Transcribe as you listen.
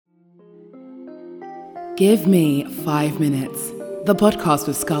Give me 5 minutes. The podcast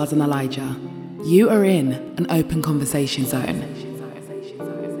with Scars and Elijah. You are in an open conversation zone.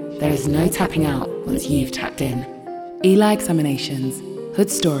 There is no tapping out once you've tapped in. Eli examinations,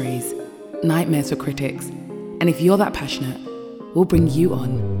 hood stories, nightmares for critics. And if you're that passionate, we'll bring you on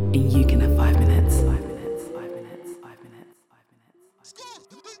and you can have 5 minutes. 5 minutes, 5 minutes, 5 minutes,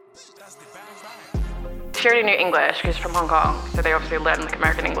 5 minutes. She already knew English because she's from Hong Kong, so they obviously learned like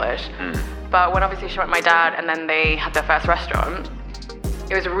American English. But when obviously she met my dad and then they had their first restaurant,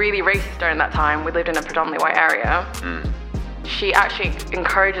 it was really racist during that time. We lived in a predominantly white area. She actually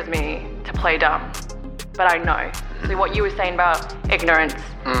encourages me to play dumb, but I know. So what you were saying about ignorance,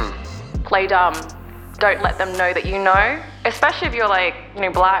 play dumb. Don't let them know that you know, especially if you're like, you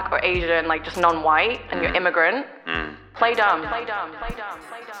know, black or Asian, like just non-white and you're immigrant. Play dumb, play dumb, play dumb,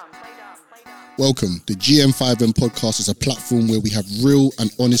 play dumb, play dumb. Welcome. The GM5M podcast is a platform where we have real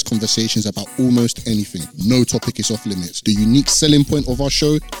and honest conversations about almost anything. No topic is off limits. The unique selling point of our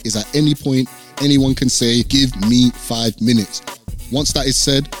show is at any point, anyone can say, give me 5 minutes. Once that is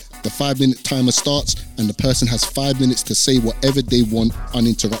said, the 5 minute timer starts and the person has 5 minutes to say whatever they want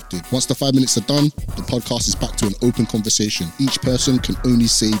uninterrupted. Once the 5 minutes are done, the podcast is back to an open conversation. Each person can only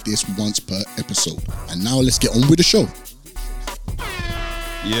say this once per episode. And now let's get on with the show.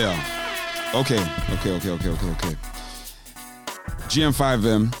 Yeah. Okay.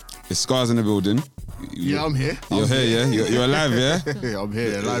 GM5M, it's Scars in the building. Yeah, I'm here. You're here, yeah? You're alive, yeah? Yeah, I'm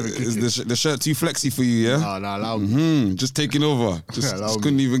here, alive and kicking. Is the shirt too flexy for you, yeah? No, allow me. Just taking over. Just Allow me.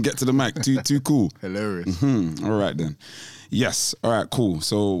 couldn't even get to the mic. Too cool. Hilarious. All right then. Yes. All right, cool.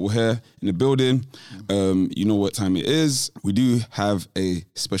 So we're here in the building. You know what time it is. We do have a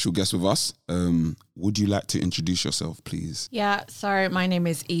special guest with us. Would you like to introduce yourself, please? Yeah, so my name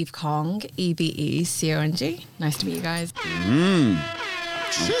is Eve Kong, EVECONG. Nice to meet you guys.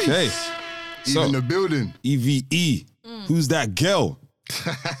 Okay. Even in the building. EVE. Who's that girl?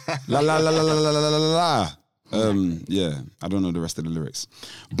 La la la la la la la la la. Yeah, I don't know the rest of the lyrics,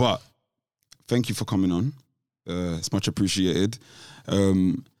 but thank you for coming on. It's much appreciated.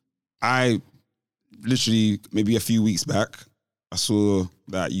 I literally maybe a few weeks back, I saw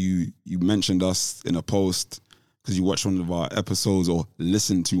that you mentioned us in a post because you watched one of our episodes or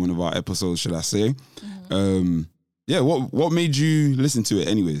listened to one of our episodes, should I say? Yeah, what made you listen to it,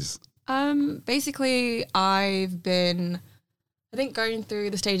 anyways? Basically, I've been, I think, going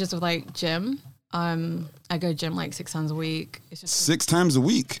through the stages of like gym. I go gym like 6 times a week. It's just 6 times a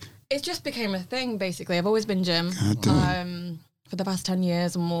week? It just became a thing, basically. I've always been gym for the past 10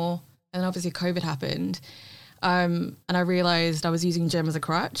 years or more. And then obviously COVID happened. And I realised I was using gym as a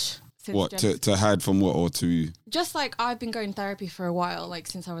crutch. What, to hide from what, or to... Just like I've been going therapy for a while, like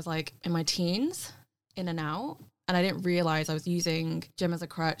since I was like in my teens, in and out. And I didn't realise I was using gym as a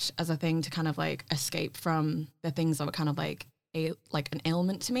crutch, as a thing to kind of like escape from the things that were kind of like an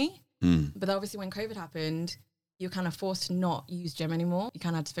ailment to me. But obviously when COVID happened, you're kind of forced to not use gym anymore. You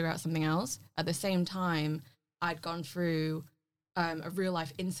kind of had to figure out something else. At the same time, I'd gone through a real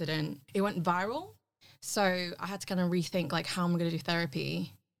life incident. It went viral. So I had to kind of rethink like how I'm going to do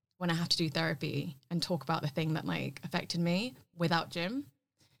therapy when I have to do therapy and talk about the thing that like affected me without gym.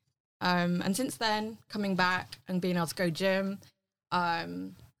 And since then, coming back and being able to go gym,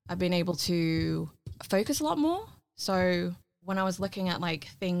 I've been able to focus a lot more. So when I was looking at like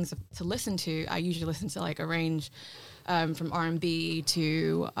things to listen to, I usually listen to like a range from R&B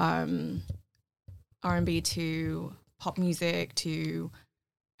to pop music to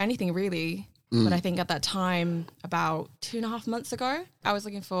anything really. But I think at that time, about 2.5 months ago, I was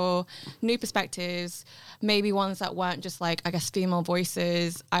looking for new perspectives, maybe ones that weren't just like, I guess, female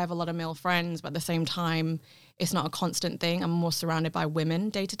voices. I have a lot of male friends, but at the same time, it's not a constant thing. I'm more surrounded by women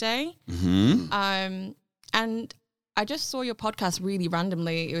day to day. And I just saw your podcast really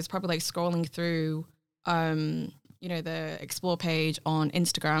randomly. It was probably like scrolling through, the Explore page on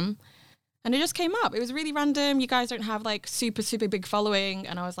Instagram. And it just came up. It was really random. You guys don't have like super, super big following.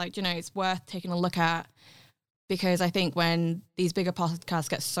 And I was like, it's worth taking a look at, because I think when these bigger podcasts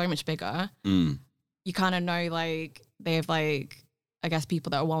get so much bigger, you kind of know like they have like, I guess,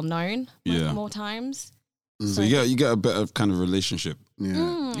 people that are well known more times. So you get a better kind of relationship.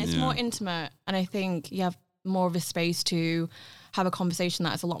 It's more intimate. And I think you have more of a space to have a conversation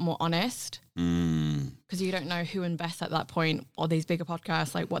that is a lot more honest, because you don't know who invests at that point, or these bigger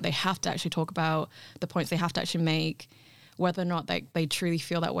podcasts, like what they have to actually talk about, the points they have to actually make, whether or not they truly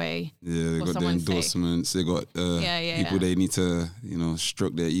feel that way. Yeah, they got their endorsements, they got people they need to,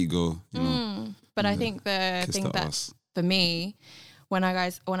 stroke their ego. But I think the thing that for me, when I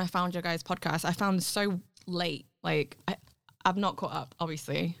found your guys' podcast, I found so late. Like I've not caught up,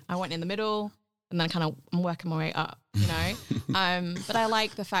 obviously. I went in the middle. and then I'm working my way up, you know? But I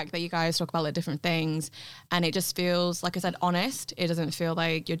like the fact that you guys talk about like different things, and it just feels, like I said, honest. It doesn't feel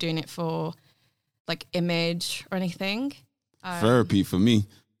like you're doing it for like image or anything. Therapy for me.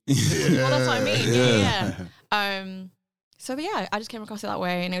 Well, that's what I mean. Yeah. So yeah, I just came across it that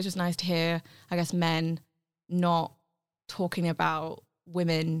way, and it was just nice to hear, I guess, men not talking about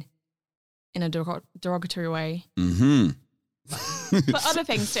women in a derogatory way. But other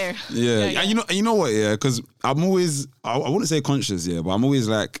things too. Yeah. You know what? Yeah, because I'm always, I wouldn't say conscious, yeah, but I'm always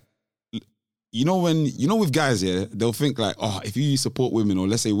like, with guys, yeah, they'll think like, oh, if you support women, or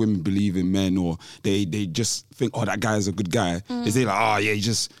let's say women believe in men, or they just think, oh, that guy is a good guy. They say like, oh yeah,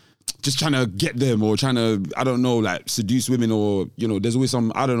 he's just trying to get them, or trying to, I don't know, like seduce women, or, there's always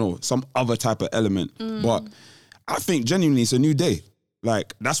some, I don't know, some other type of element. But I think genuinely it's a new day.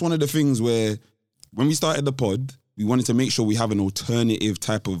 Like, that's one of the things where when we started the pod, we wanted to make sure we have an alternative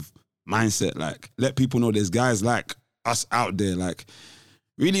type of mindset. Like, let people know there's guys like us out there. Like,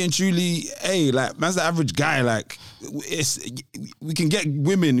 really and truly, hey, like, man's the average guy. Like, we can get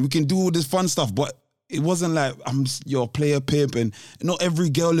women, we can do all this fun stuff, but it wasn't like I'm your player pimp, and not every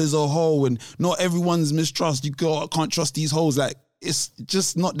girl is a hoe, and not everyone's mistrust. You can't trust these hoes. Like, it's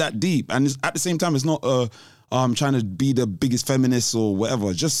just not that deep. And at the same time, it's not trying to be the biggest feminist or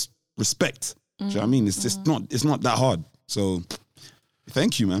whatever. Just respect. Do you know what I mean? It's just it's not that hard. So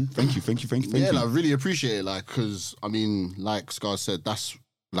thank you, man. Thank you. Yeah, like, really appreciate it. Like, because I mean, like Scar said, that's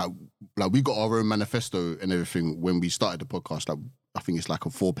like we got our own manifesto and everything when we started the podcast. Like, I think it's like a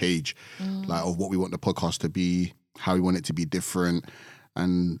 4-page, like, of what we want the podcast to be, how we want it to be different.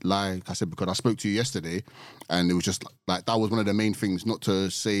 And like I said, because I spoke to you yesterday, and it was just like that was one of the main things, not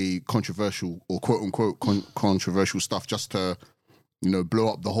to say controversial or quote unquote controversial stuff, just to,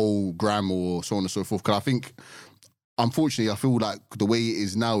 blow up the whole gram or so on and so forth. Because I think, unfortunately, I feel like the way it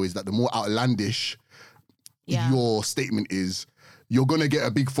is now is that the more outlandish your statement is, you're going to get a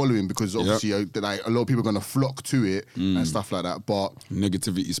big following, because obviously like, a lot of people are going to flock to it and stuff like that. But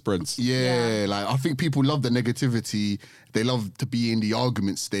negativity spreads. Yeah, like, I think people love the negativity. They love to be in the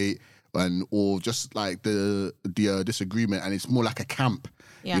argument state, or just like the disagreement, and it's more like a camp.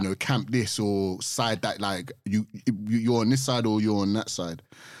 Yeah. Camp this or side that, like, you're on this side or you're on that side.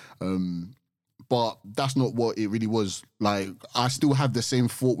 But that's not what it really was. Like, I still have the same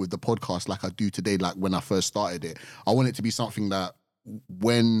thought with the podcast like I do today, like when I first started it. I want it to be something that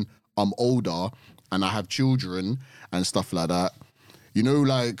when I'm older and I have children and stuff like that,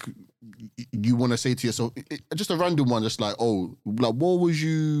 like, you want to say to yourself, just a random one, just like, oh, like, what was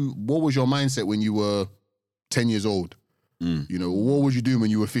your mindset when you were 10 years old? What was you doing when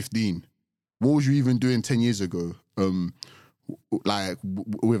you were 15? What was you even doing 10 years ago? Like,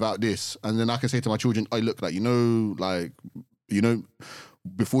 without this. And then I can say to my children, oh, look, like,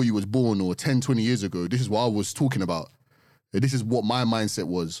 before you was born, or 10, 20 years ago, this is what I was talking about. This is what my mindset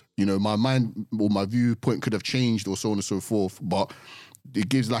was. My mind or my viewpoint could have changed, or so on and so forth. But it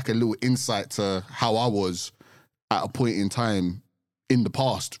gives like a little insight to how I was at a point in time in the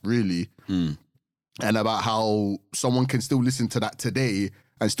past, really. And about how someone can still listen to that today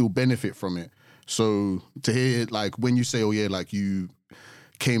and still benefit from it. So to hear, like, when you say, oh yeah, like, you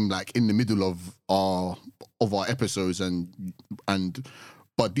came like in the middle of our episodes,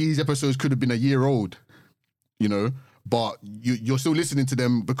 but these episodes could have been a year old, but you're still listening to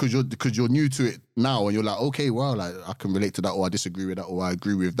them because you're new to it now, and you're like, okay, well, like, I can relate to that, or I disagree with that, or I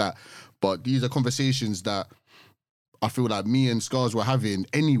agree with that. But these are conversations that I feel like me and Scars were having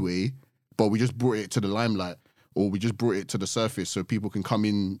anyway, but we just brought it to the limelight, or we just brought it to the surface so people can come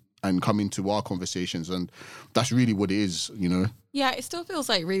into our conversations, and that's really what it is, Yeah, it still feels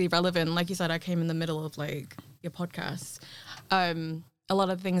like really relevant. Like you said, I came in the middle of like your podcast. A lot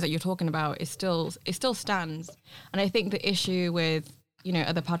of the things that you're talking about it still stands. And I think the issue with,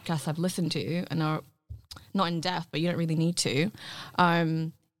 other podcasts I've listened to, and are not in depth, but you don't really need to.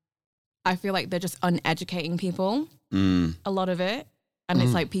 I feel like they're just uneducating people, a lot of it. And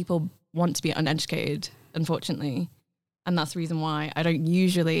it's like people want to be uneducated, unfortunately. And that's the reason why I don't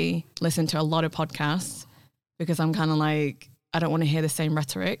usually listen to a lot of podcasts, because I'm kind of like, I don't want to hear the same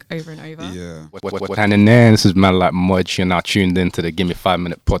rhetoric over and over. Yeah. What's happening there? This is man like Mudge. You're now tuned into the Give Me 5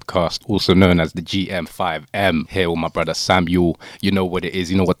 Minute podcast, also known as the GM5M. Here with my brother Samuel. You know what it is.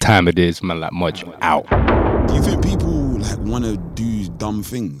 You know what time it is. Man like Mudge out. Do you think people like want to do dumb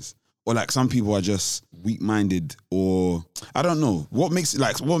things? Or like some people are just weak-minded, or I don't know. What makes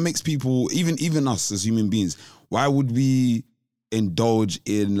people, even us as human beings, why would we indulge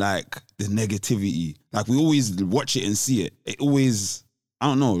in like the negativity? Like, we always watch it and see it. It always, I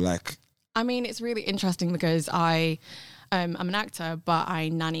don't know, like. I mean, it's really interesting because I I'm an actor, but I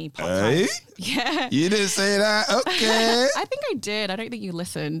nanny part-time. Hey? Yeah. You didn't say that. Okay. I think I did. I don't think you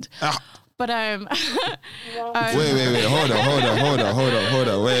listened. But Wait. Hold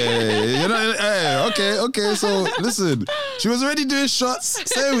on. Wait. You know, hey, okay. So listen, she was already doing shots.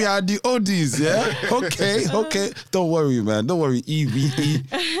 Say we are the ODs, yeah? Okay. Don't worry, man. Don't worry.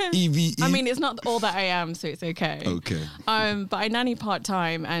 EVE. I mean, it's not all that I am, so it's okay. Okay. But I nanny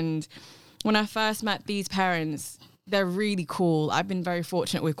part-time, and when I first met these parents, they're really cool. I've been very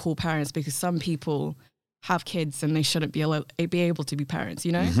fortunate with cool parents because some people have kids and they shouldn't be able to be parents,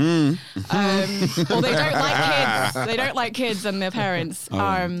 you know? Or they don't like kids. They don't like kids and their parents.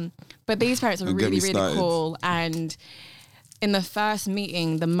 But these parents are really, really cool. And in the first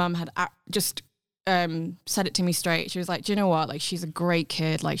meeting, the mum had just said it to me straight. She was like, do you know what? Like, she's a great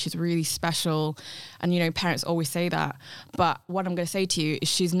kid. Like, she's really special. And, you know, parents always say that. But what I'm going to say to you is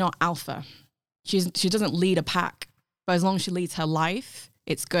she's not alpha. She doesn't lead a pack. But as long as she leads her life,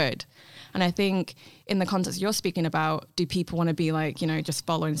 it's good. And I think in the context you're speaking about, do people want to be like, you know, just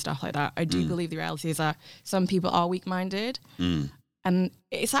following stuff like that? I do believe the reality is that some people are weak-minded and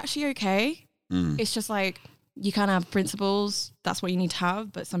it's actually okay. It's just like, you kind of have principles. That's what you need to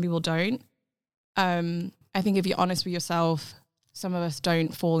have, but some people don't. I think if you're honest with yourself, some of us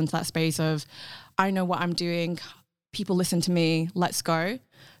don't fall into that space of, I know what I'm doing. People listen to me. Let's go.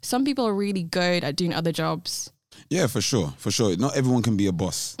 Some people are really good at doing other jobs. Yeah, for sure. Not everyone can be a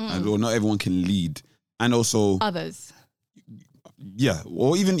boss, or not everyone can lead, and also others. Yeah,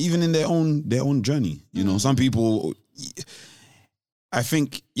 or even in their own journey. You know, some people. I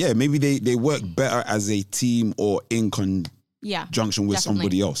think maybe they work better as a team or in conjunction with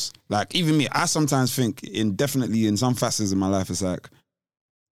somebody else. Like even me, I sometimes think definitely in some facets of my life, it's like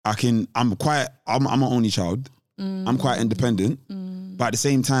I'm an only child. I'm quite independent, but at the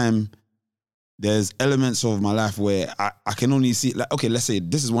same time, there's elements of my life where I can only see, like, okay, let's say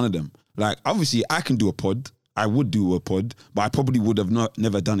this is one of them. Like, obviously, I can do a pod. I would do a pod, but I probably would have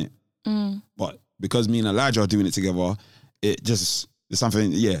never done it. But because me and Elijah are doing it together, it just is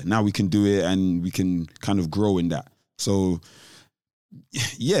something, now we can do it and we can kind of grow in that. So,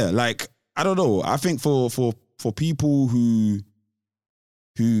 like, I don't know. I think for people who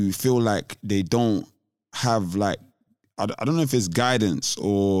feel like they don't have, like, I don't know if it's guidance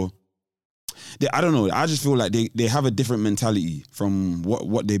or... I don't know. I just feel like they have a different mentality from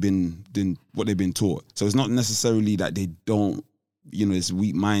what they've been taught. So it's not necessarily that they don't, you know, it's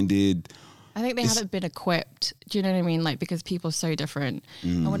weak-minded. I think they haven't been equipped. Do you know what I mean? Like, because people are so different.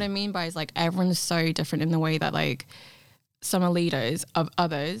 And what I mean by is, like, everyone's so different in the way that, like, some are leaders of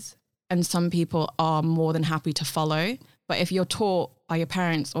others and some people are more than happy to follow. But if you're taught by your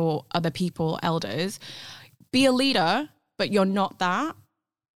parents or other people, elders, be a leader, but you're not that,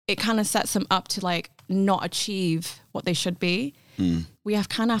 it kind of sets them up to, like, not achieve what they should be. We have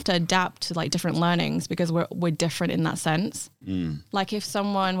to adapt to, like, different learnings because we're different in that sense. Like, if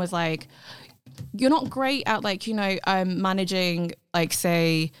someone was like, you're not great at, like, you know, managing, like,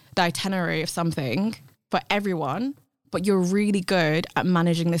 say, the itinerary of something for everyone, but you're really good at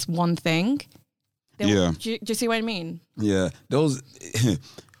managing this one thing. Do you see what I mean? Yeah, those.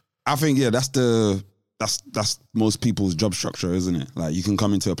 I think that's most people's job structure, isn't it? Like, you can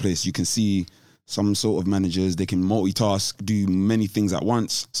come into a place, you can see some sort of managers, they can multitask, do many things at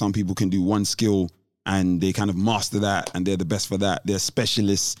once. Some people can do one skill and they kind of master that and they're the best for that. They're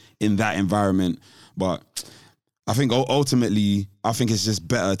specialists in that environment. But I think ultimately, I think it's just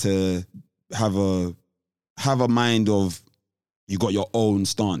better to have a mind of, you got your own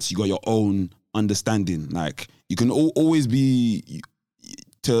stance, you got your own understanding. Like, you can always be...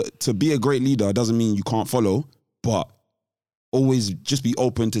 To be a great leader doesn't mean you can't follow, but always just be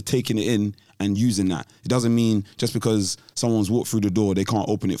open to taking it in and using that. It doesn't mean just because someone's walked through the door, they can't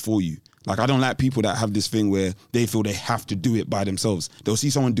open it for you. Like, I don't like people that have this thing where they feel they have to do it by themselves. They'll see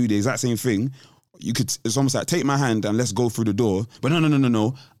someone do the exact same thing. It's almost like, take my hand and let's go through the door. But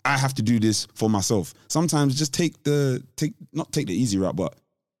no. I have to do this for myself. Sometimes just not take the easy route, but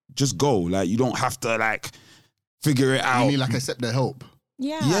just go. Like, you don't have to, like, figure it out. You mean like accept the help?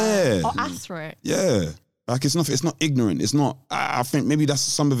 Yeah. Or ask for it. Yeah. Like, it's not ignorant. It's not, I think maybe that's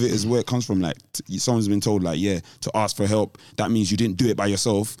some of it is where it comes from. Like, someone's been told, like, to ask for help, that means you didn't do it by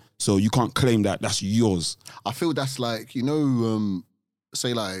yourself. So you can't claim that that's yours. I feel that's like, you know,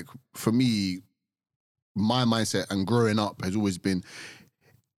 say, like, for me, my mindset and growing up has always been,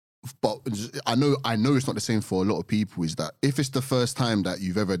 but I know it's not the same for a lot of people, is that if it's the first time that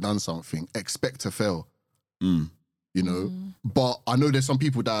you've ever done something, expect to fail. You know, but I know there's some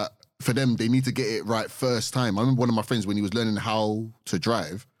people that, for them, they need to get it right first time. I remember one of my friends when he was learning how to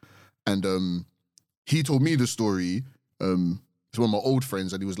drive, and he told me the story it's one of my old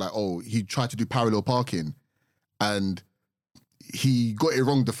friends, and he was like, oh, he tried to do parallel parking, and he got it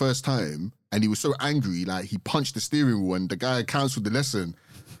wrong the first time, and he was so angry, like he punched the steering wheel, and the guy cancelled the lesson.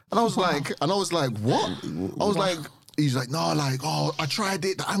 And I was like, what? I was like, he's like, no, like, oh, I tried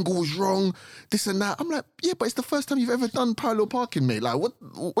it, the angle was wrong, this and that. I'm like, yeah, but it's the first time you've ever done parallel parking, mate. Like, what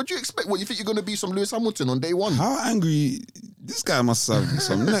do you expect? What, you think you're going to be some Lewis Hamilton on day one? How angry? This guy must have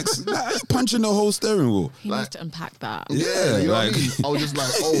some next. Like, punching the whole steering wheel. He needs to unpack that. Yeah, you know like, what I mean? I was just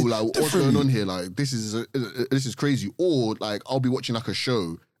like, oh, like, what's going on here? Like, this is crazy. Or like, I'll be watching like a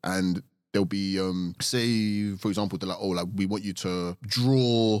show, and there'll be, say, for example, they're like, oh, like, we want you to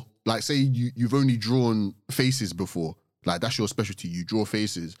draw, like, say you've only drawn faces before. Like, that's your specialty. You draw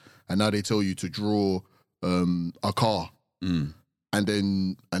faces. And now they tell you to draw a car. And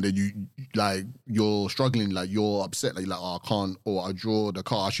then you, like, you're struggling, like, you're upset, like, oh, I can't, or I draw the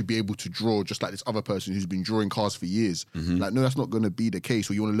car. I should be able to draw just like this other person who's been drawing cars for years. Like, no, that's not going to be the case.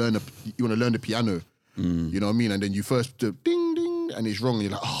 Or you want to learn the piano. You know what I mean? And then you first do ding, ding, and it's wrong. And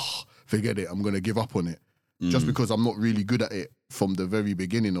you're like, oh, forget it. I'm going to give up on it. Just because I'm not really good at it from the very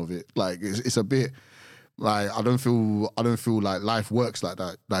beginning of it. Like, it's a bit, like, I don't feel like life works like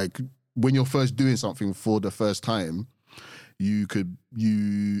that. Like, when you're first doing something for the first time, you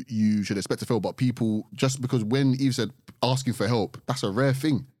should expect to fail. But people, just because when Eve said asking for help, that's a rare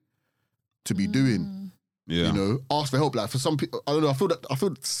thing to be doing. yeah. You know, ask for help. Like, for some people, I don't know. I feel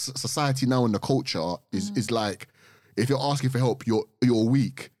that society now and the culture is like, if you're asking for help, you're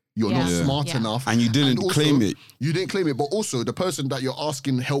weak. You're not smart enough. And you didn't claim it. You didn't claim it. But also, the person that you're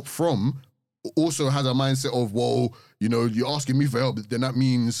asking help from also has a mindset of, well, you know, you're asking me for help, then that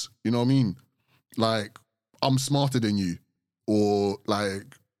means, you know what I mean? Like, I'm smarter than you. Or,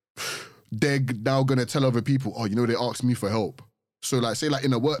 like, they're now going to tell other people, oh, you know, they asked me for help. So, like, say, like,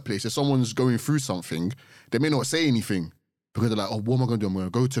 in a workplace, if someone's going through something, they may not say anything. Because they're like, oh, what am I going to do? I'm going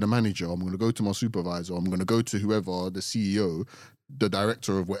to go to the manager. I'm going to go to my supervisor. I'm going to go to whoever, the CEO, the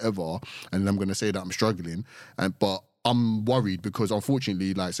director of whatever, and I'm going to say that I'm struggling. But I'm worried because,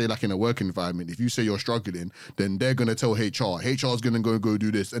 unfortunately, like, say, like, in a work environment, if you say you're struggling, then they're going to tell HR. HR is going to go do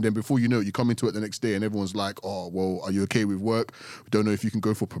this. And then before you know it, you come into it the next day and everyone's like, oh, well, are you okay with work? We don't know if you can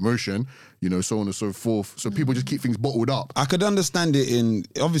go for promotion, you know, so on and so forth. So people just keep things bottled up. I could understand it in,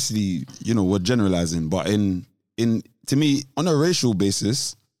 obviously, you know, we're generalizing, but in to me, on a racial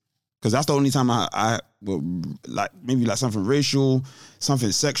basis, because that's the only time I like, maybe like something racial,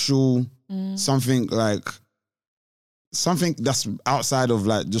 something sexual, something that's outside of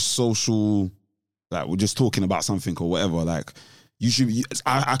like just social, like we're just talking about something or whatever. Like, you should.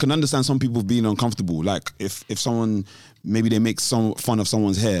 I can understand some people being uncomfortable. Like, if someone, maybe they make some fun of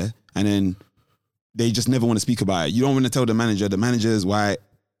someone's hair and then they just never want to speak about it. You don't want to tell the manager. The manager is white.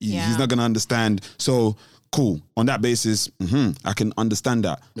 He's not going to understand. So, cool. On that basis, I can understand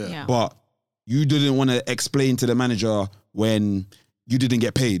that. Yeah. But you didn't want to explain to the manager when you didn't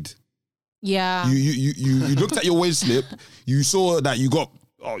get paid. Yeah. You looked at your wage slip, you saw that you got,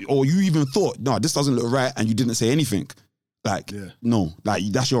 or you even thought, no, this doesn't look right, and you didn't say anything. Like, no, like,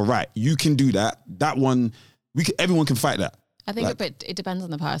 that's your right. You can do that. That one, everyone can fight that. I think it depends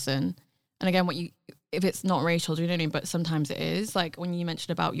on the person. And again, if it's not racial, do you know what I mean? But sometimes it is. Like, when you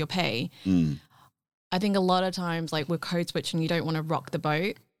mentioned about your pay, I think a lot of times, like, with code switching, you don't want to rock the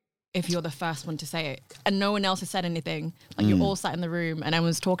boat if you're the first one to say it and no one else has said anything. Like, you're all sat in the room and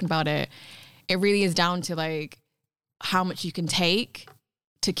everyone's talking about it. It really is down to, like, how much you can take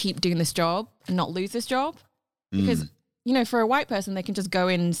to keep doing this job and not lose this job. Because, you know, for a white person, they can just go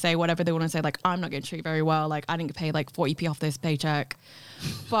in and say whatever they want to say. Like, I'm not getting treated very well. Like, I didn't get paid like 40p off this paycheck.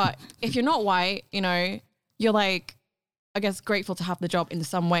 But if you're not white, you know, you're, like, I guess, grateful to have the job in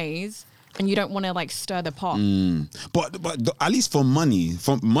some ways. And you don't want to, like, stir the pot. But at least for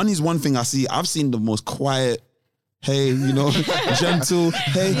money's one thing I see. I've seen the most quiet, hey, you know, gentle,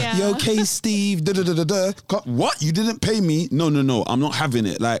 hey, you okay, Steve? Da. What? You didn't pay me? No, I'm not having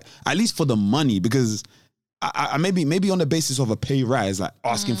it. Like, at least for the money, because I maybe on the basis of a pay rise, like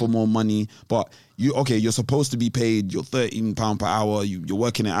asking for more money, but you're supposed to be paid your £13 per hour. You're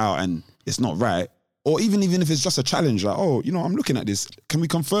working it out, and it's not right. Or even if it's just a challenge, like, oh, you know, I'm looking at this. Can we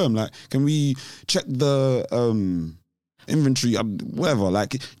confirm? Like, can we check the inventory? Whatever.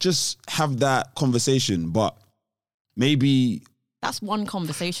 Like, just have that conversation. But maybe that's one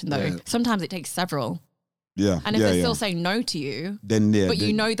conversation, though. Yeah. Sometimes it takes several. Yeah. And if they're still saying no to you, but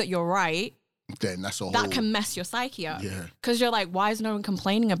you know that you're right, then that's a whole... that can mess your psyche up. Yeah. Because you're like, why is no one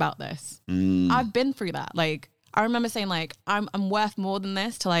complaining about this? I've been through that. Like, I remember saying, like, I'm worth more than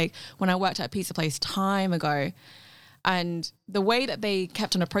this, to, like, when I worked at a pizza place time ago. And the way that they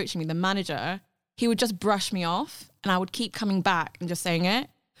kept on approaching me, the manager, he would just brush me off and I would keep coming back and just saying it.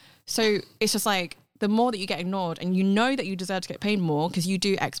 So it's just like, the more that you get ignored and you know that you deserve to get paid more because you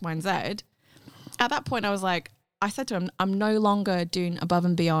do X, Y, and Z. At that point, I said to him, I'm no longer doing above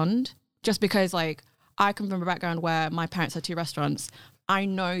and beyond just because like I come from a background where my parents had 2 restaurants. I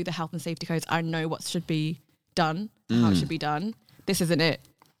know the health and safety codes. I know what should be done, how it should be done. This isn't it.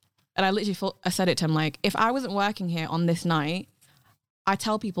 And I literally I said it to him, like, if I wasn't working here on this night, I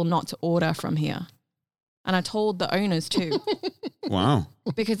tell people not to order from here. And I told the owners too. Wow.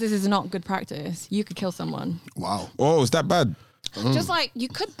 Because this is not good practice. You could kill someone. Wow. Oh, is that bad? Just like, you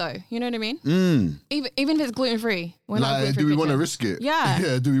could though. You know what I mean? Even if it's gluten-free. Like, do we want to risk it? Yeah.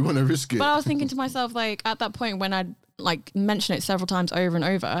 Yeah, do we want to risk it? But I was thinking to myself, like, at that point when I'd like mentioned it several times over and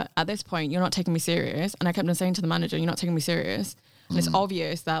over, at this point, you're not taking me serious. And I kept on saying to the manager, you're not taking me serious. And it's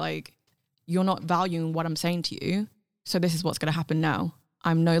obvious that like, you're not valuing what I'm saying to you. So this is what's going to happen now.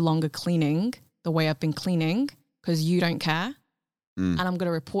 I'm no longer cleaning the way I've been cleaning because you don't care. And I'm going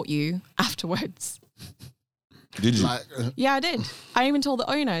to report you afterwards. Did you? Like, Yeah, I did. I even told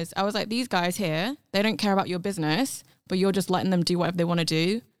the owners, I was like, these guys here, they don't care about your business, but you're just letting them do whatever they want to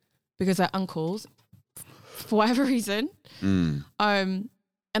do because they're uncles for whatever reason. And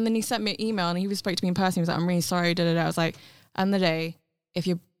then he sent me an email and he spoke to me in person. He was like, I'm really sorry. I was like, end of the day, if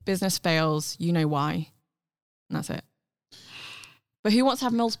your business fails, you know why. And that's it. But who wants to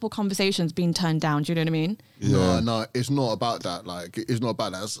have multiple conversations being turned down? Do you know what I mean? No, it's not about that. Like, it's not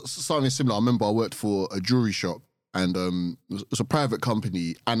about that. It's something similar. I remember I worked for a jewelry shop and it's a private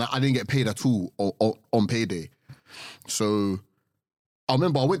company and I didn't get paid at all on payday. So I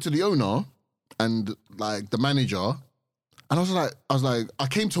remember I went to the owner and like the manager and I was like, I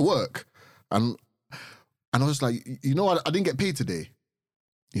came to work and I was like, you know, I didn't get paid today.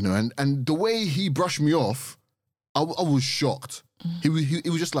 You know, and the way he brushed me off, I was shocked. He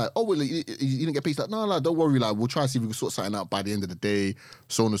was just like, oh, well, you didn't get paid. He's like, no, don't worry. Like, we'll try to see if we can sort something out by the end of the day,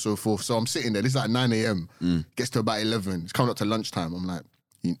 so on and so forth. So I'm sitting there. This is like 9 a.m. Gets to about 11. It's coming up to lunchtime. I'm like,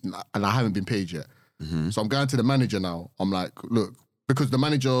 and I haven't been paid yet. So I'm going to the manager now. I'm like, look, because the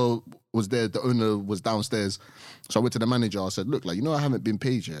manager was there, the owner was downstairs. So I went to the manager. I said, look, like, you know, I haven't been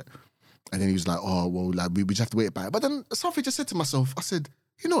paid yet. And then he was like, oh, well, like, we just have to wait about it. But then something just said to myself, I said,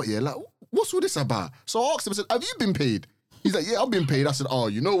 you know what, yeah, like, what's all this about? So I asked him, I said, have you been paid? He's like, yeah, I've been paid. I said, oh,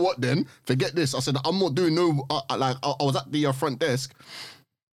 you know what then? Forget this. I said, I'm not doing no, I was at the front desk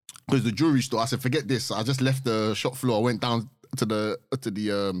because the jewelry store. I said, forget this. I just left the shop floor. I went down I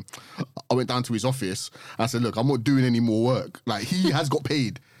went down to his office. I said, look, I'm not doing any more work. Like, he has got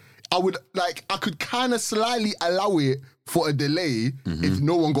paid. I could kind of slightly allow it for a delay if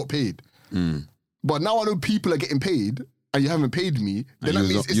no one got paid. But now I know people are getting paid and you haven't paid me. Then that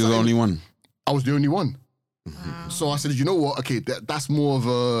means you're the only one. I was the only one. So I said, you know what? Okay, that's more of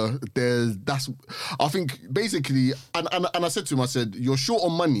a I think basically, and I said to him, I said, you're short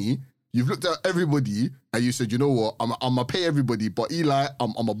on money. You've looked at everybody and you said, you know what? I'm gonna pay everybody, but Eli,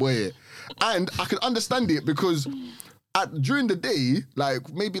 I'm a boy. And I can understand it because during the day,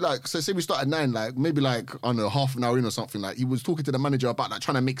 like maybe like, so say we start at 9, like maybe like, I don't know, half an hour in or something, like he was talking to the manager about like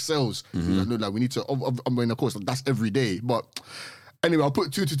trying to make sales. He was like, no, like we need to, I mean, of course, that's every day, but anyway, I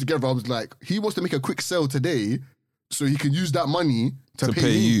put two together. I was like, he wants to make a quick sale today so he can use that money to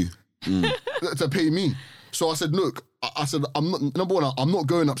pay me. To pay me. So I said, look, I said, I'm not, number one, I'm not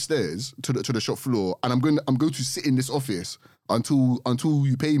going upstairs to the shop floor and I'm going to sit in this office until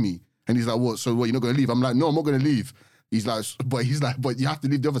you pay me. And he's like, what? So what, you're not going to leave? I'm like, no, I'm not going to leave. He's like, but you have to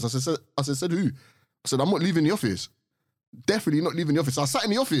leave the office. I said, who? I said, I'm not leaving the office. Definitely not leaving the office. So I sat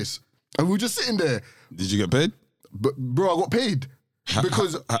in the office and we were just sitting there. Did you get paid? But bro, I got paid.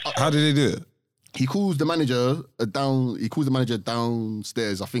 Because how did they do it? He calls the manager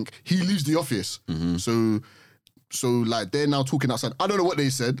downstairs. I think he leaves the office. So like they're now talking outside. I don't know what they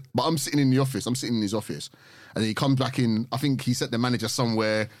said, but I'm sitting in the office. I'm sitting in his office, and he comes back in. I think he sent the manager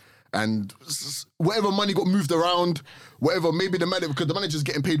somewhere, and whatever money got moved around, whatever. Maybe the manager, because the manager's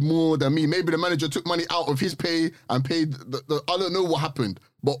getting paid more than me. Maybe the manager took money out of his pay and paid the I don't know what happened,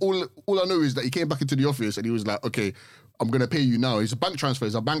 but all I know is that he came back into the office and he was like, okay, I'm going to pay you now. It's a bank transfer.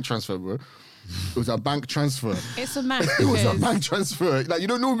 It's a bank transfer, bro. It was a bank transfer. It's a mess. It was a bank transfer. Like, you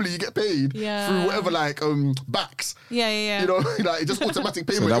know, normally you get paid through whatever, like, backs. Yeah. You know, like, just automatic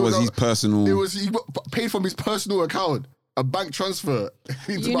payment. So that was his personal... He got paid from his personal account. A bank transfer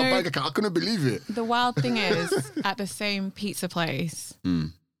into my bank account. I couldn't believe it. The wild thing is, at the same pizza place,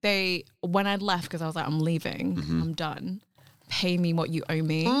 when I'd left, because I was like, I'm leaving, I'm done, pay me what you owe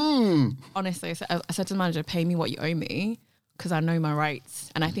me. Honestly, I said to the manager, pay me what you owe me, because I know my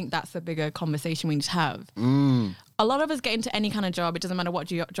rights. And I think that's the bigger conversation we need to have. a lot of us get into any kind of job. It doesn't matter what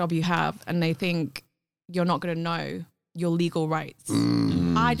job you have, and they think you're not going to know your legal rights.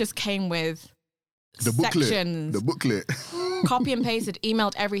 I just came with The booklet. sections, The booklet. copy and pasted,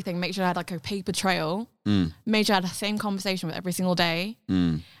 emailed everything, make sure I had like a paper trail, made sure I had the same conversation with every single day.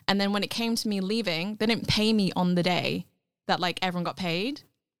 And then when it came to me leaving, they didn't pay me on the day that like everyone got paid.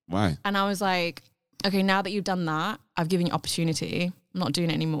 Why? And I was like, okay, now that you've done that, I've given you opportunity. I'm not doing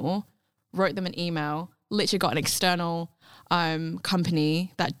it anymore. Wrote them an email, literally got an external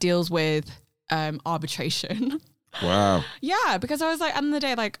company that deals with arbitration. Wow. Yeah, because I was like, at the end of the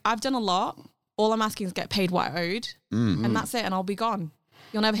day, like I've done a lot. All I'm asking is get paid what I owed, and that's it, and I'll be gone.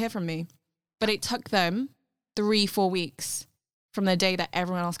 You'll never hear from me. But it took them 3-4 weeks from the day that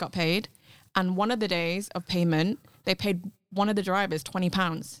everyone else got paid. And one of the days of payment, they paid one of the drivers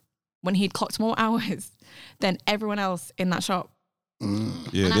 £20 when he'd clocked more hours than everyone else in that shop.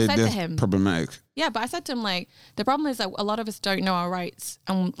 Yeah, And I said to they're him- problematic. Yeah, but I said to him, like, the problem is that a lot of us don't know our rights,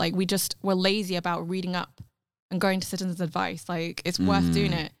 and like we're lazy about reading up and going to citizens' advice. Like, it's worth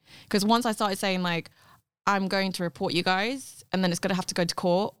doing it. Because once I started saying, like, I'm going to report you guys, and then it's going to have to go to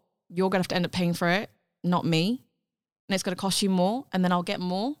court, you're going to have to end up paying for it, not me. And it's going to cost you more, and then I'll get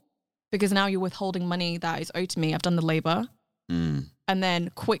more. Because now you're withholding money that is owed to me. I've done the labor. And then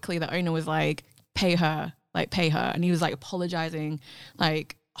quickly the owner was like, pay her. And he was like apologizing,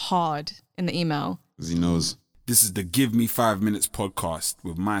 like hard in the email. Because he knows. This is the Give Me 5 Minutes podcast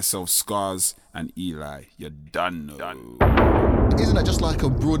with myself, Scars, and Eli. You're done. Isn't that just like a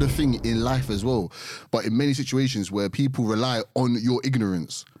broader thing in life as well? But in many situations where people rely on your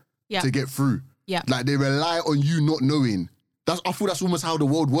ignorance Yeah. to get through. Yeah. Like they rely on you not knowing. I feel that's almost how the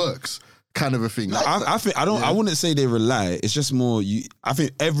world works, kind of a thing. Like, I think I wouldn't say they rely. It's just more I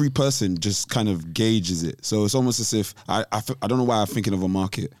think every person just kind of gauges it. So it's almost as if I don't know why I'm thinking of a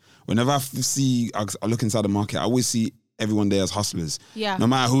market. Whenever I look inside the market, I always see everyone there as hustlers. Yeah. No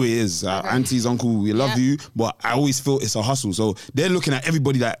matter who it is, aunties, uncle, we love you, but I always feel it's a hustle. So they're looking at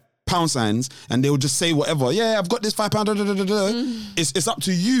everybody like pound signs, and they'll just say whatever. Yeah, I've got this £5. It's up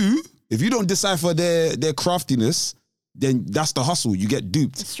to you. If you don't decipher their craftiness, then that's the hustle. You get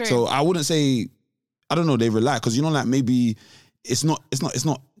duped. It's true. So I wouldn't say, I don't know, they rely, because like maybe it's not.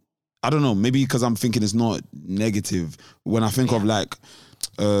 I don't know. Maybe because I'm thinking it's not negative when I think of like,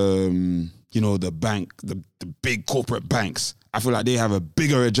 the bank, the big corporate banks. I feel like they have a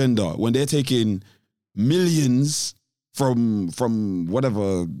bigger agenda when they're taking millions from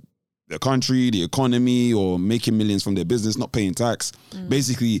whatever the country, the economy, or making millions from their business, not paying tax.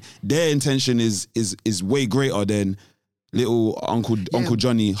 Basically, their intention is way greater than little Uncle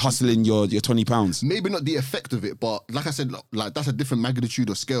Johnny hustling your £20. maybe not the effect of it, but like I said, like that's a different magnitude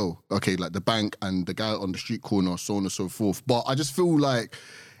or scale. Okay, like the bank and the guy on the street corner, so on and so forth. But I just feel like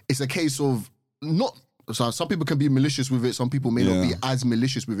it's a case of so some people can be malicious with it, some people may not be as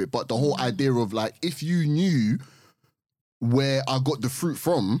malicious with it. But the whole idea of like, if you knew where I got the fruit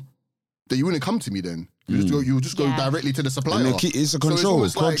from, then you wouldn't come to me then. You would just go directly to the supplier. And it's a control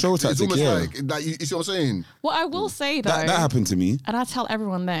tactic, It's almost yeah. like that. You see what I'm saying? What I will say though, That happened to me. and I tell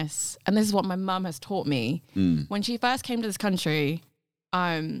everyone this, and this is what my mum has taught me. When she first came to this country,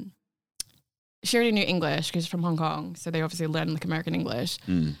 she already knew English because she's from Hong Kong, so they obviously learned like American English.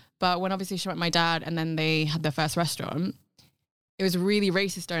 But when obviously she met my dad and then they had their first restaurant, it was really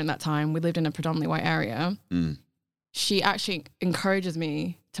racist during that time. We lived in a predominantly white area. She actually encourages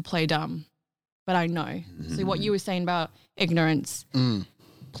me to play dumb, but I know. So what you were saying about ignorance,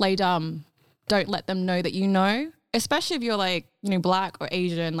 play dumb. Don't let them know that you know, especially if you're like, black or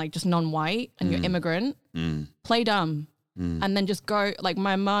Asian, like just non-white and you're immigrant, play dumb. And then just go, like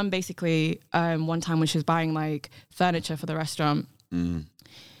my mom basically, one time when she was buying like furniture for the restaurant,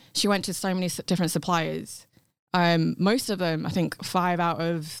 she went to so many different suppliers. Most of them, I think 5 out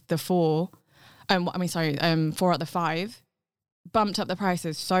of the 4, 4 out of the 5 bumped up the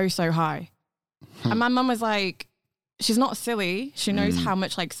prices so high. And my mum was like, she's not silly. She knows how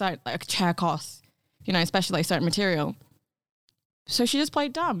much like a chair costs, especially like certain material. So she just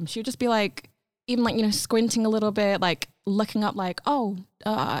played dumb. She would just be like, even like, squinting a little bit, like looking up like,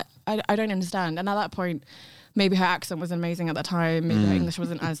 I don't understand. And at that point, maybe her accent wasn't amazing at that time. Maybe her English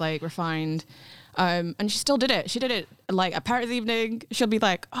wasn't as like refined. And she still did it. She did it like at parents' evening. She'll be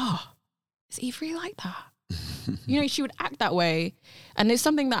like, oh, is Eve really like that? She would act that way. And it's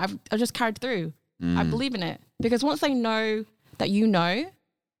something that I've just carried through. I believe in it. Because once they know that you know,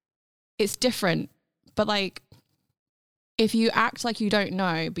 it's different. But like, if you act like you don't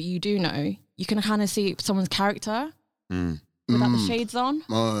know, but you do know, you can kind of see someone's character without the shades on.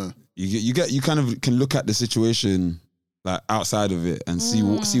 You kind of can look at the situation like outside of it and see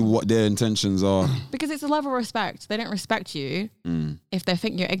what their intentions are. Because it's a level of respect. They don't respect you if they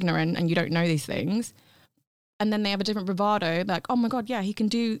think you're ignorant and you don't know these things. And then they have a different bravado, like, oh my God, yeah, he can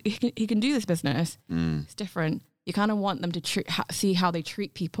do this business. It's different. You kind of want them to see how they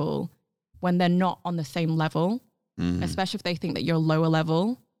treat people when they're not on the same level, especially if they think that you're lower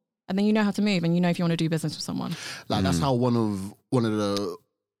level. And then you know how to move and you know if you want to do business with someone. Like that's how one of the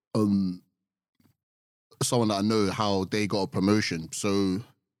someone that I know, how they got a promotion. So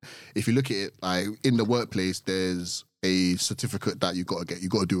if you look at it, like in the workplace, there's a certificate that you got to get. You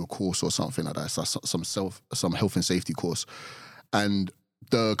got to do a course or something like that. It's like some health and safety course, and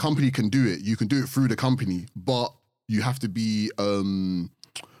the company can do it. You can do it through the company, but you have to be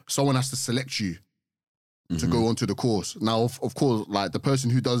someone has to select you to go onto the course. Now, of course, like the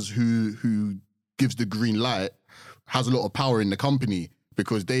person who gives the green light has a lot of power in the company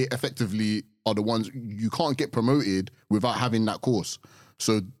because they effectively are the ones. You can't get promoted without having that course.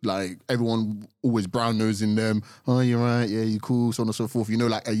 So like everyone always brown nosing them. Oh, you're right. Yeah, you're cool. So on and so forth. You know,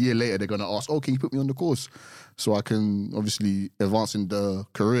 like a year later, they're going to ask, oh, can you put me on the course? So I can obviously advance in the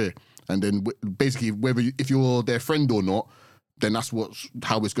career. And then basically, if you're their friend or not, then that's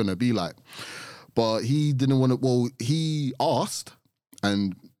how it's going to be like. But he didn't want to, well, he asked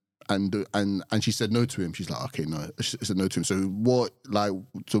and she said no to him. She's like, okay, no. She said no to him. So what, like,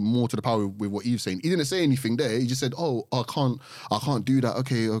 more to the power with what Eve's saying. He didn't say anything there. He just said, oh, I can't do that.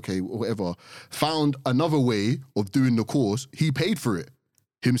 Okay, whatever. Found another way of doing the course. He paid for it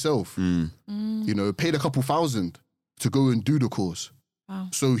himself. You know, paid a couple $1,000 to go and do the course. Wow.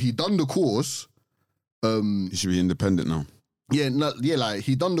 So he done the course. He should be independent now. Yeah, like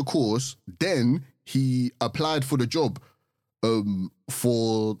he done the course. Then he applied for the job.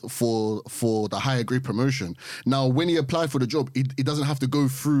 For the higher grade promotion. Now, when he applied for the job, it doesn't have to go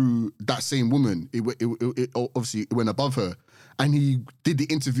through that same woman. It obviously went above her, and he did the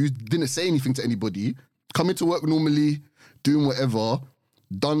interviews, didn't say anything to anybody, coming to work normally, doing whatever,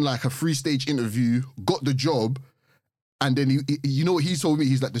 done like a 3-stage interview, got the job, and then you know what he told me?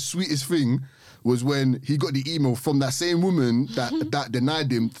 He's like, the sweetest thing was when he got the email from that same woman that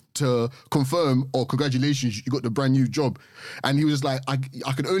denied him to confirm, oh, congratulations, you got the brand new job. And he was like, I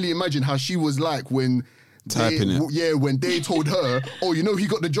could only imagine how she was like when when they told her, oh, you know, he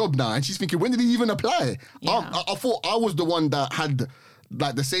got the job now. And she's thinking, when did he even apply? Yeah. I thought I was the one that had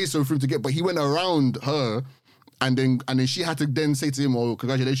like the say-so for him to get, but he went around her and then she had to then say to him, oh,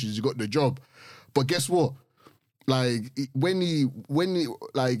 congratulations, you got the job. But guess what? Like when he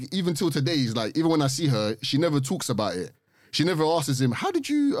like even till today, he's like, even when I see her, she never talks about it. She never asks him, how did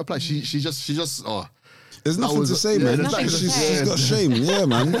you apply? She just there's nothing to say, man. She's got shame. Yeah,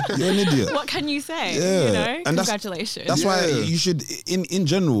 man. You're an idiot. What can you say? Yeah. You know? And congratulations. That's why you should, in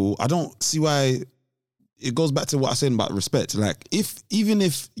general, I don't see why. It goes back to what I said about respect. Like even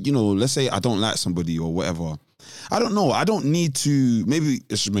if, you know, let's say I don't like somebody or whatever, I don't know. I don't need to, maybe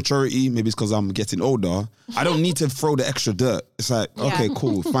it's maturity, maybe it's because I'm getting older. I don't need to throw the extra dirt. It's like, okay,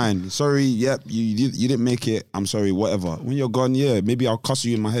 cool, fine. Sorry, yep, you didn't make it. I'm sorry, whatever. When you're gone, yeah, maybe I'll cuss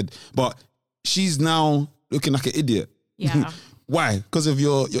you in my head. But she's now looking like an idiot. Yeah. Why? Because of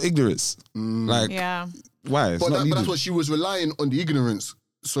your ignorance. Like, why? It's but that's what she was relying on, the ignorance,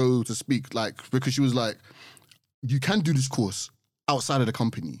 so to speak. Like, because she was like, you can do this course outside of the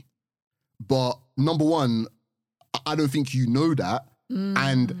company. But number one, I don't think you know that.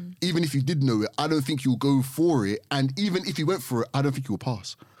 And even if you did know it, I don't think you'll go for it. And even if you went for it, I don't think you'll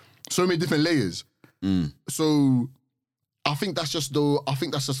pass. So many different layers. So I think that's just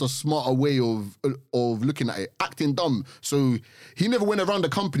a smarter way of looking at it. Acting dumb. So he never went around the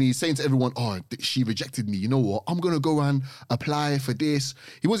company saying to everyone, oh, she rejected me. You know what? I'm going to go and apply for this.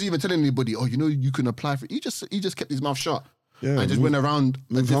 He wasn't even telling anybody, oh, you know, you can apply for it. He just kept his mouth shut. Yeah, and just went around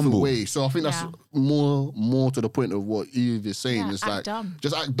a different way. So I think that's more to the point of what Eve is saying. It's like, dumb.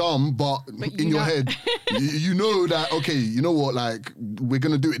 Just act dumb, but in your head, you know that, okay, you know what, like, we're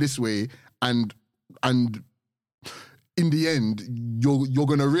going to do it this way. And in the end, you're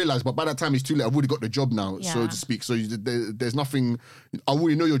going to realize, but by that time it's too late. I've already got the job now, so to speak. So there's nothing, I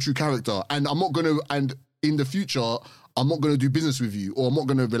already know your true character. And I'm not going to, and in the future, I'm not going to do business with you, or I'm not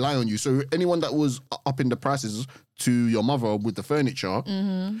going to rely on you. So anyone that was up in the prices to your mother with the furniture,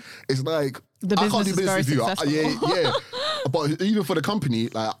 it's like, I can't do business with you. Yeah. But even for the company,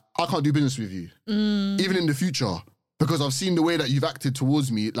 like, I can't do business with you. Even in the future. Because I've seen the way that you've acted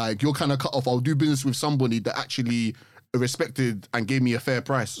towards me. Like, you're kind of cut off. I'll do business with somebody that actually respected and gave me a fair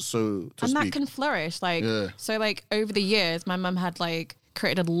price, so to speak. That can flourish. Like, so like over the years, my mum had like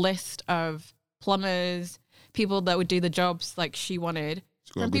created a list of plumbers, people that would do the jobs like she wanted.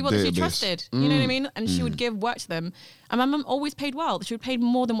 Got a from good people that she database. trusted. You know what I mean? And she would give work to them. And my mum always paid well. She would pay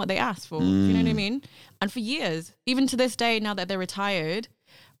more than what they asked for. You know what I mean? And for years, even to this day, now that they're retired,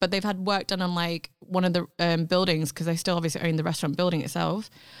 but they've had work done on like one of the buildings, because they still obviously own the restaurant building itself.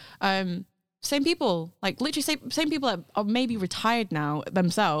 Same people, like literally same people that are maybe retired now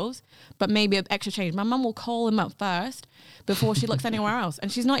themselves, but maybe an extra change. My mum will call them up first before she looks anywhere else.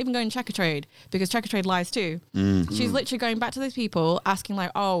 And she's not even going Checker Trade, because Checker Trade lies too. She's literally going back to those people asking like,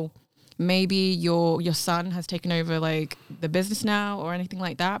 oh, maybe your son has taken over like the business now or anything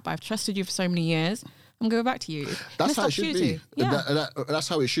like that, but I've trusted you for so many years. I'm going back to you. That's how it should be. Yeah. That's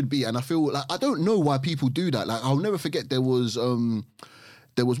how it should be. And I feel like, I don't know why people do that. Like, I'll never forget there was one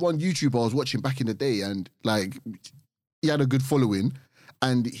YouTuber I was watching back in the day, and like he had a good following,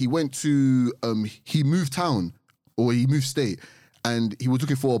 and he went to he moved town, or he moved state, and he was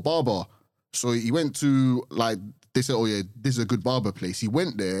looking for a barber. So he went to, like, they said, oh yeah, this is a good barber place. He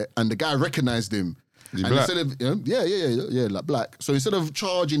went there and the guy recognized him. Is he And black? instead of, yeah, like black. So instead of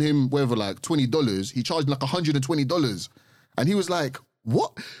charging him whatever, like $20, he charged like $120. And he was like,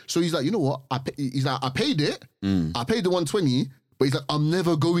 what? So he's like, you know what? I paid it. I paid the $120, but he's like, I'm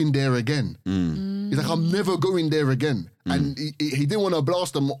never going there again. He's like, I'm never going there again. And he didn't want to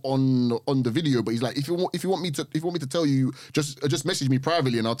blast them on the video, but he's like, if you want me to tell you, just message me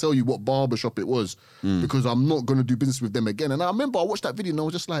privately and I'll tell you what barbershop it was, because I'm not going to do business with them again. And I remember I watched that video and I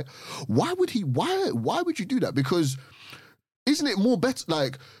was just like, why would you do that? Because isn't it more better,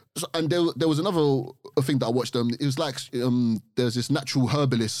 like, and there was another thing that I watched. It was like there's this natural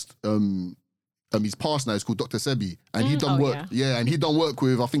herbalist. He's passed now. It's called Dr. Sebi, and he done work. Yeah, and he done work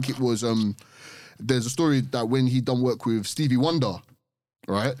with. I think it was. There's a story that when he done work with Stevie Wonder,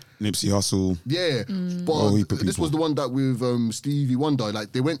 right? Nipsey Hussle. Yeah, All heap but of this people. was the one that with Stevie Wonder.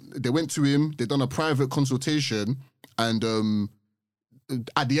 Like they went to him. They done a private consultation, and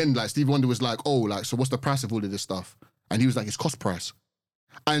at the end, like Stevie Wonder was like, "Oh, like so, what's the price of all of this stuff?" And he was like, "It's cost price."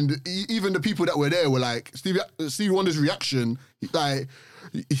 And even the people that were there were like, Stevie Wonder's reaction, like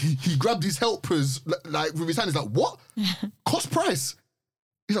he grabbed his helpers like with his hand. He's like, "What? Cost price?"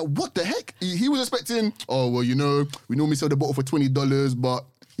 He's like, "What the heck?" He was expecting, oh well, you know, we normally sell the bottle for $20, but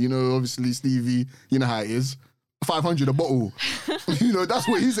you know, obviously Stevie, you know how it is, $500 a bottle. You know, that's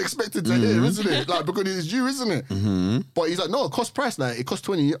what he's expected to hear, isn't it? Like, because it's you, isn't it? But he's like, no, cost price. Like, it costs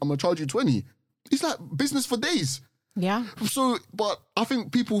 $20. I'm gonna charge you $20. He's like, business for days. Yeah. So, but I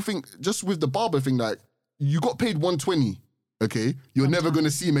think people think just with the barber thing, like you got paid $120, okay? You're never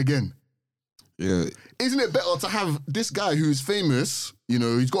gonna see him again. Yeah. Isn't it better to have this guy who's famous? You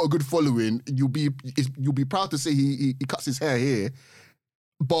know, he's got a good following. You'll be proud to say he cuts his hair here,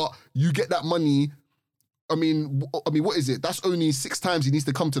 but you get that money. I mean, what is it? That's only 6 times he needs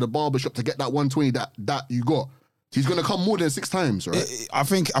to come to the barbershop to get that $120 that you got. He's gonna come more than 6 times, right? I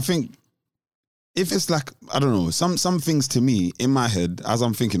think if it's like, I don't know, some things to me in my head as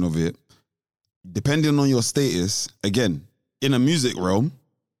I'm thinking of it, depending on your status, again, in a music realm,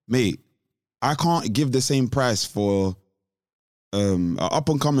 mate, I can't give the same price for an up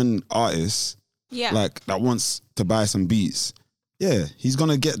and coming artist, like that wants to buy some beats. Yeah, he's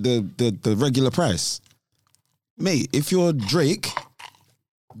gonna get the regular price. Mate, if you're Drake,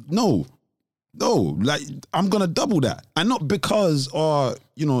 no, like I'm gonna double that, and not because,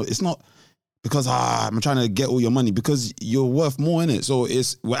 you know, it's not because I'm trying to get all your money, because you're worth more in it. So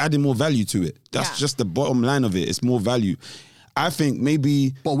we're adding more value to it. That's just the bottom line of it. It's more value. I think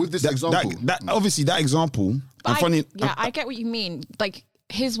maybe, but with this example, that obviously that example. I get what you mean. Like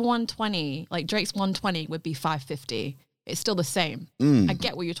his 120, like Drake's 120 would be 550. It's still the same. I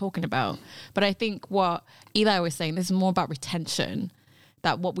get what you're talking about, but I think what Eli was saying, this is more about retention.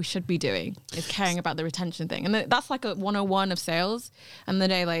 That what we should be doing is caring about the retention thing. And that's like a 101 of sales. And the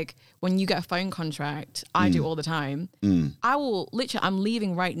day, like, when you get a phone contract, I do all the time. I will literally, I'm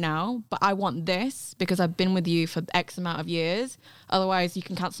leaving right now, but I want this because I've been with you for X amount of years. Otherwise, you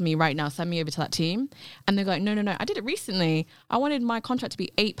can cancel me right now, send me over to that team. And they're like, no, I did it recently. I wanted my contract to be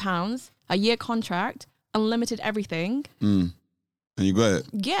 £8, a year contract, unlimited everything. And you got it?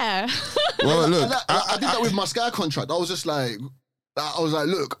 Yeah. Well, look, I did that with my Sky contract. I was just like,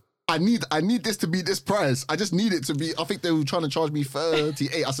 look, I need this to be this price. I just need it to be, I think they were trying to charge me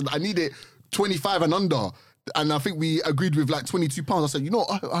 38. I said, I need it 25 and under. And I think we agreed with like £22. I said, you know,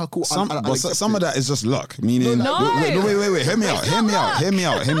 cool. Some of that is just luck. Meaning, wait, hear me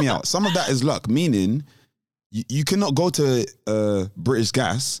out. Some of that is luck. Meaning, you cannot go to British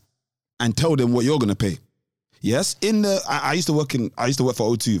Gas and tell them what you're gonna pay. Yes, I used to work for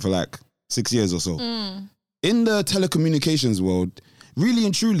O2 for like 6 years or so. In the telecommunications world, really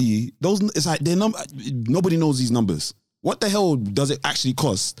and truly, it's like nobody knows these numbers. What the hell does it actually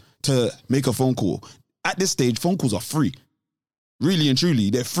cost to make a phone call? At this stage, phone calls are free. Really and truly,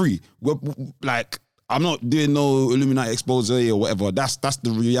 they're free. Like, I'm not doing no Illuminati expose or whatever. That's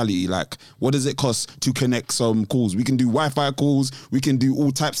the reality. Like, what does it cost to connect some calls? We can do Wi-Fi calls. We can do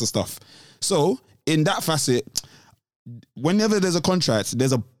all types of stuff. So, in that facet, whenever there's a contract,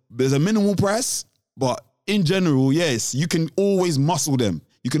 there's a minimal price, but in general, yes, you can always muscle them.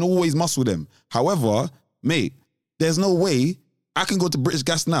 However, mate, there's no way I can go to British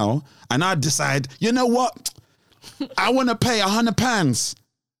Gas now and I decide, you know what? I want to pay £100.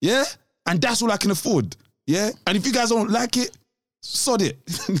 Yeah? And that's all I can afford. Yeah? And if you guys don't like it, sod it.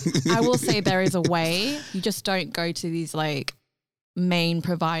 I will say there is a way. You just don't go to these like main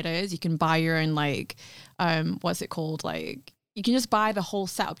providers. You can buy your own like, what's it called? Like, you can just buy the whole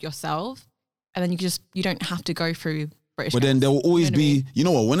setup yourself, and then you don't have to go through British But Gas. then there will always be, you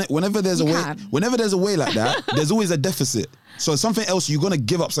know what, whenever there's a way, can. whenever there's a way like that, there's always a deficit. So something else, you're going to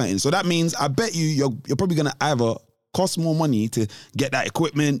give up something. So that means, I bet you're probably going to either cost more money to get that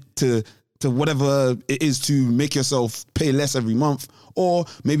equipment, to whatever it is, to make yourself pay less every month, or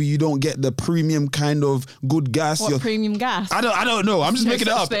maybe you don't get the premium kind of good gas. What premium gas? I don't know. I'm just No making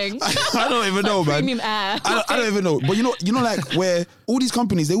it such up. thing. I don't even know, man. Premium air. I don't even know. But you know, like where all these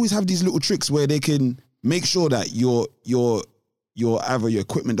companies, they always have these little tricks where they can make sure that your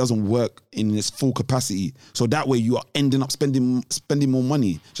equipment doesn't work in its full capacity. So that way you are ending up spending more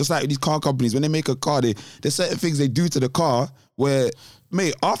money. Just like these car companies, when they make a car, there's certain things they do to the car where,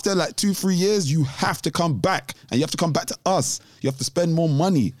 mate, after like 2-3 years, you have to come back, and you have to come back to us. You have to spend more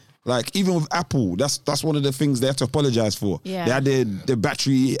money. Like, even with Apple, that's one of the things they have to apologize for. Yeah. They had their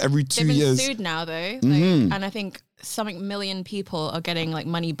battery every 2 They've years. been sued now though, like, Mm-hmm. and I think something million people are getting like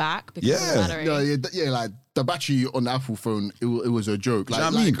money back because of Yeah. the battery. Yeah, like the battery on the Apple phone, it was a joke. Do you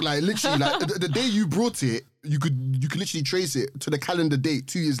Like, know what I mean? like literally, like the day you brought it, you could literally trace it to the calendar date.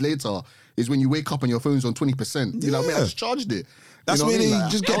 2 years later is when you wake up and your phone's on 20%. You're like, man, I just charged it. That's You know where what I they mean?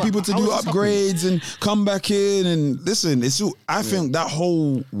 Like, just get how- people to how do is this happening? upgrades and come back in and listen. I think that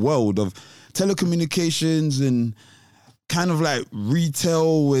whole world of telecommunications and kind of like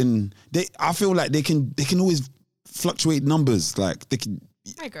retail, and I feel like they can always fluctuate numbers. Like they can,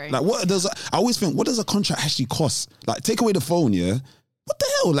 I agree. like I always think, what does a contract actually cost? Like, take away the phone, yeah. What the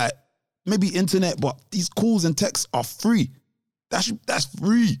hell? Like, maybe internet, but these calls and texts are free. That's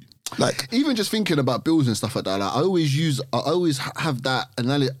free. Like, even just thinking about bills and stuff like that, like I always have that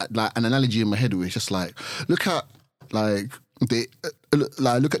an analogy in my head where it's just like, look at like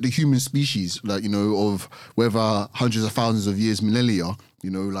look at the human species, like, you know, of whether hundreds of thousands of years, millennia. You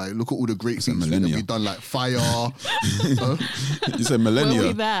know, like, look at all the great things that millennia. we've done, like fire. you said Were millennia.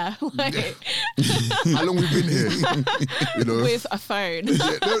 we there? Like, How long we've been here? You know, with a phone.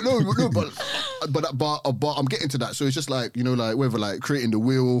 yeah, no, but I'm getting to that. So it's just like, you know, like whether like creating the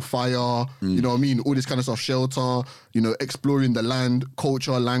wheel, fire, you know what I mean, all this kind of stuff, shelter, you know, exploring the land,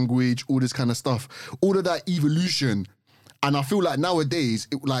 culture, language, all this kind of stuff, all of that evolution. And I feel like nowadays,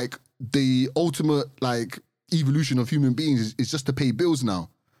 like the ultimate like evolution of human beings is just to pay bills now.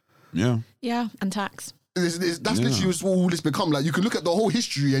 Yeah. Yeah, and tax. That's literally what all this become. Like, you can look at the whole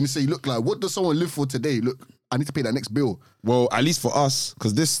history and say, look, like, what does someone live for today? Look, I need to pay that next bill. Well, at least for us,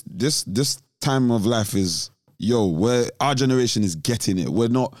 because this time of life is, our generation is getting it. We're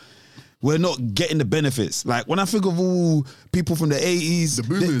not getting the benefits. Like, when I think of all people from the 80s, The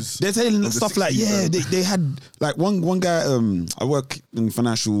boomers they're saying of the stuff like, 60s, they had like one guy. I work in the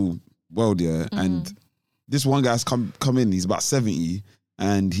financial world, yeah, and this one guy's come in. He's about 70.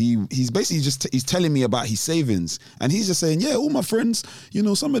 And he's basically he's telling me about his savings, and he's just saying, yeah, all my friends, you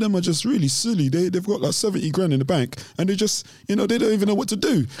know, some of them are just really silly. They've got like 70 grand in the bank, and they just, you know, they don't even know what to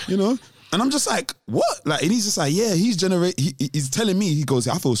do, you know. And I'm just like, what? Like, and he's just like, yeah, he's telling me, he goes,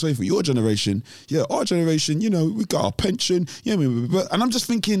 I feel sorry for your generation. Yeah, our generation, you know, we got our pension. Yeah, and I'm just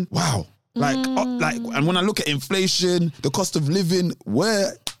thinking, wow, like, and when I look at inflation, the cost of living,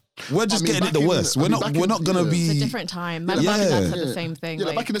 we're just getting it the worst. We're not gonna be. It's a different time. My Yeah. dad said the same thing. Yeah,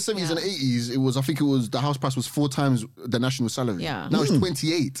 like back in the 70s and 80s, I think it was the house price was 4 times the national salary. Yeah. Now it's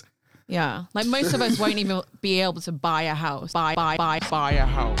 28. Yeah, like most of us won't even be able to buy a house. Buy a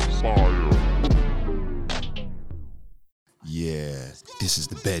house. Yeah, this is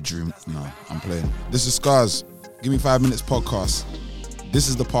the bedroom. No, I'm playing. This is Scars. Give me 5 minutes podcast. This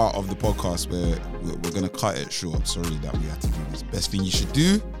is the part of the podcast where we're going to cut it short. Sorry that we had to do this. Best thing you should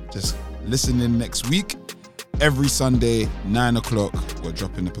do, just listen in next week. Every Sunday, 9 o'clock, we're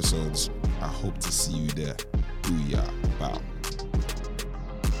dropping episodes. I hope to see you there. Booyah. Bow.